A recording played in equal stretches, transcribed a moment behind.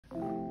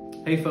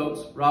Hey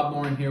folks, Rob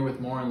Morin here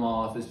with Morin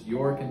Law Office,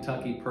 your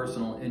Kentucky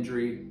personal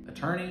injury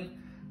attorney.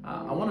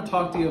 I want to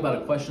talk to you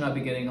about a question I've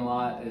been getting a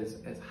lot is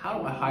how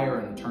do I hire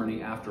an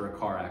attorney after a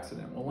car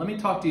accident? Well, let me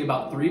talk to you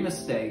about 3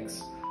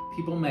 mistakes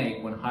people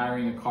make when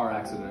hiring a car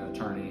accident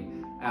attorney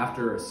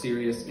after a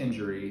serious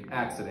injury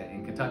accident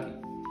in Kentucky.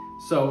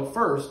 So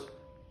first,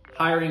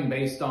 hiring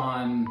based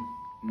on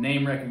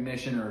name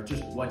recognition or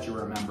just what you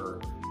remember.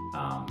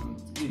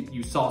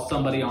 You saw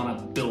somebody on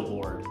a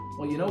billboard.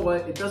 Well, you know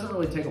what? It doesn't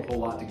really take a whole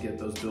lot to get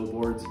those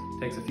billboards. It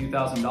takes a few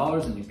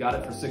 $1,000s and you've got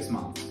it for 6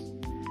 months.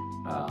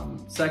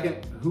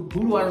 Second, who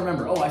do I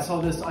remember? Oh, I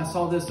saw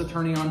this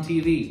attorney on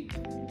TV.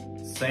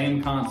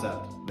 Same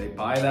concept. They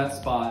buy that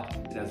spot.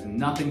 It has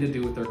nothing to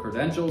do with their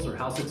credentials or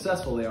how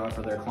successful they are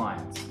for their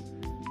clients.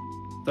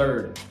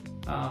 Third,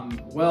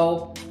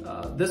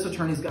 this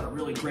attorney's got a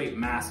really great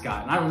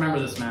mascot, and I remember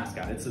this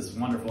mascot. It's this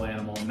wonderful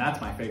animal, and that's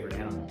my favorite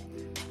animal.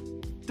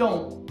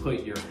 Don't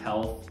put your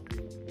health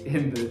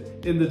in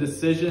the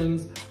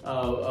decisions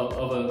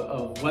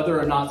of whether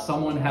or not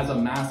someone has a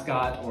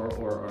mascot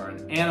or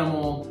an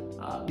animal,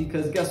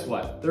 because guess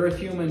what? They're a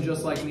human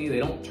just like me. They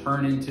don't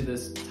turn into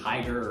this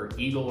tiger or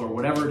eagle or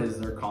whatever it is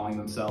they're calling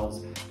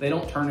themselves. They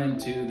don't turn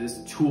into this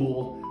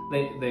tool.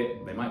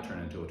 They might turn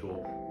into a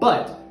tool,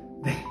 but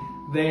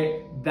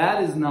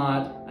that is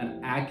not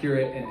an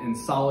accurate and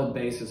solid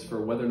basis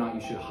for whether or not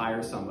you should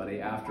hire somebody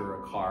after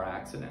a car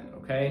accident,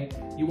 okay?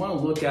 You wanna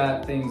look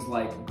at things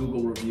like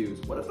Google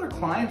reviews. What have their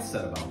clients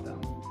said about them?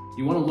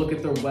 You wanna look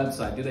at their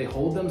website. Do they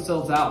hold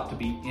themselves out to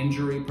be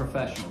injury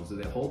professionals? Do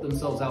they hold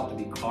themselves out to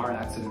be car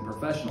accident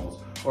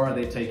professionals? Or are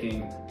they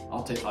taking,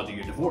 I'll do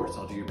your divorce,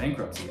 I'll do your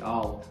bankruptcy,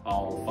 I'll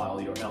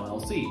file your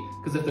LLC.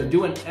 Because if they're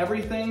doing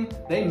everything,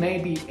 they may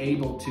be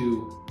able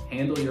to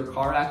handle your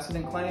car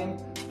accident claim,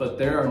 but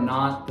they are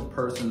not the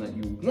person that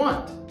you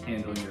want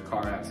handling your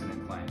car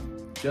accident claim.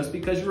 Just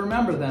because you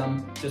remember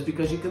them, just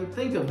because you can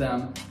think of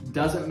them,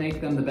 doesn't make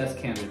them the best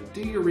candidate.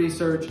 Do your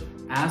research,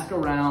 ask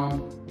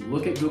around,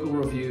 look at Google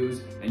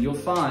reviews, and you'll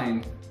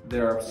find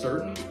there are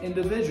certain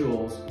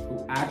individuals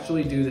who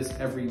actually do this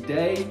every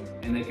day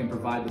and they can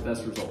provide the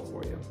best result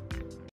for you.